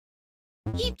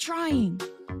Keep trying.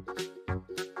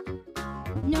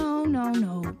 No, no,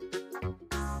 no.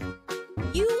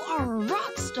 You are a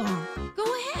rock star. Go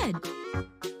ahead.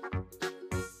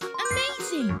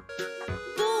 Amazing.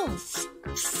 Bull.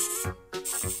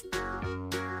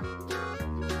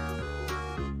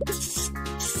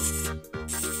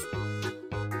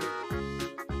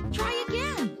 Try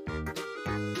again.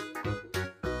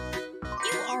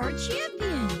 You are a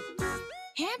champion.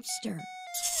 Hamster.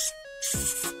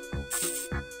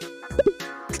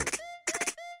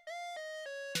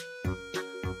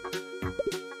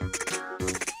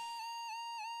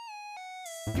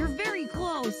 You're very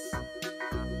close.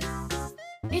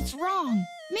 It's wrong.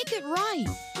 Make it right.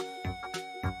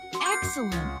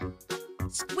 Excellent.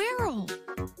 Squirrel.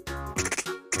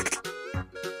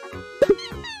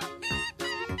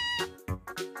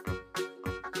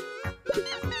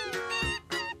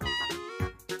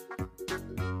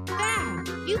 Fab,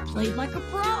 you played like a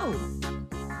pro.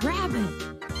 Rabbit.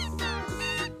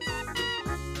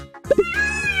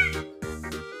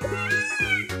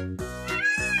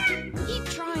 Keep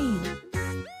trying.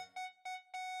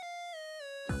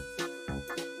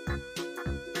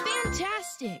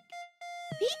 Fantastic.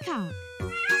 Peacock.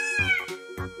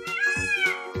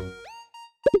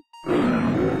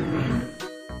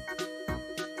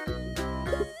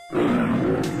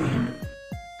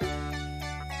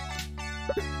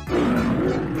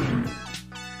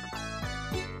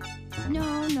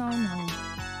 No, no, no.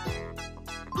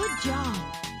 Good job.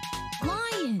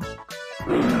 Lion.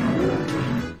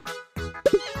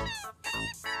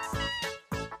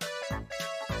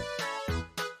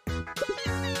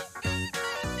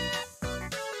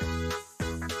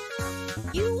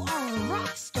 You are a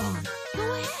rock star.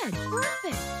 Go ahead.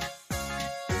 Perfect.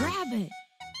 Rabbit.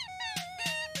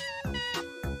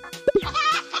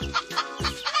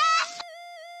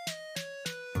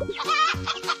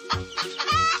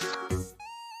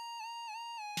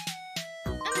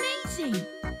 Amazing.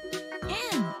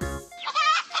 Hen.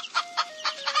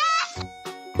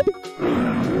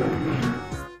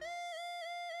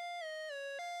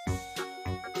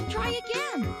 Try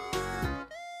again.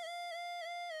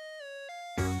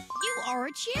 You are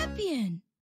a champion.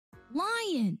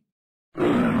 Lion.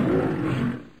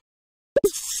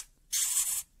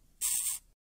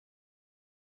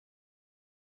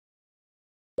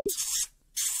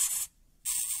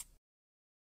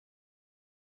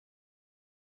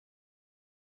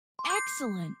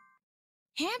 Excellent.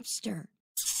 Hamster.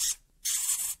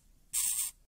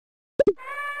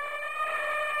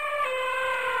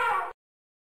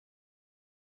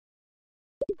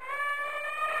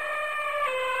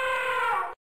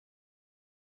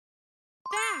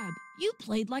 Fab, you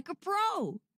played like a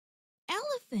pro.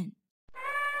 Elephant.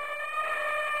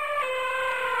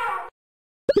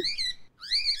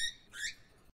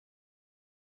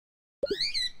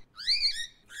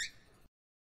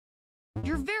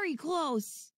 You're very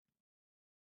close.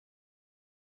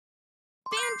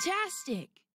 Fantastic.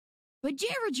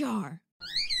 Bajarajar.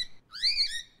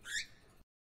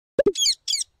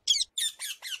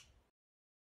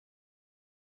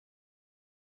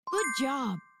 Good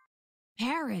job.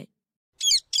 Parrot.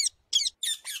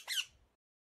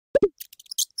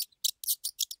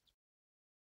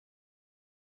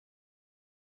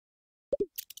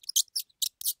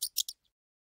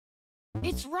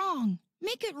 It's wrong.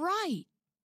 Make it right.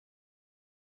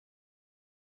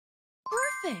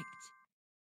 Perfect.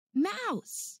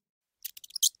 Mouse.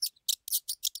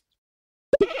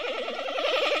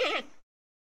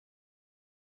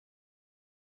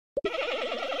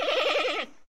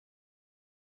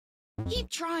 Keep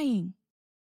trying.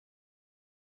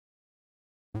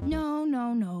 No,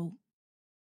 no, no.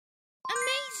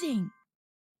 Amazing.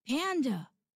 Panda.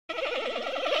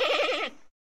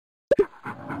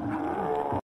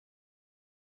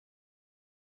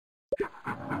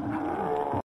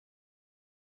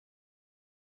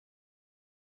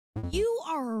 You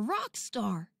are a rock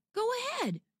star. Go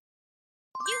ahead.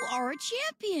 You are a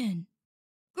champion.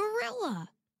 Gorilla.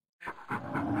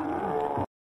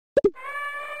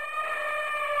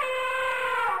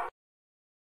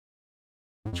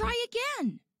 Try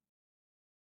again.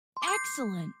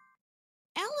 Excellent.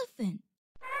 Elephant.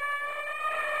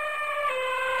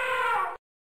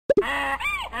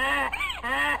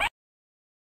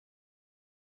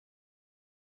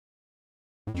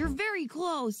 You're very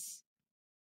close.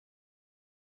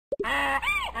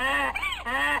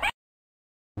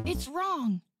 It's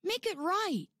wrong. Make it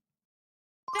right.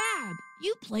 Fab,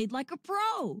 you played like a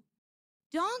pro.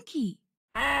 Donkey.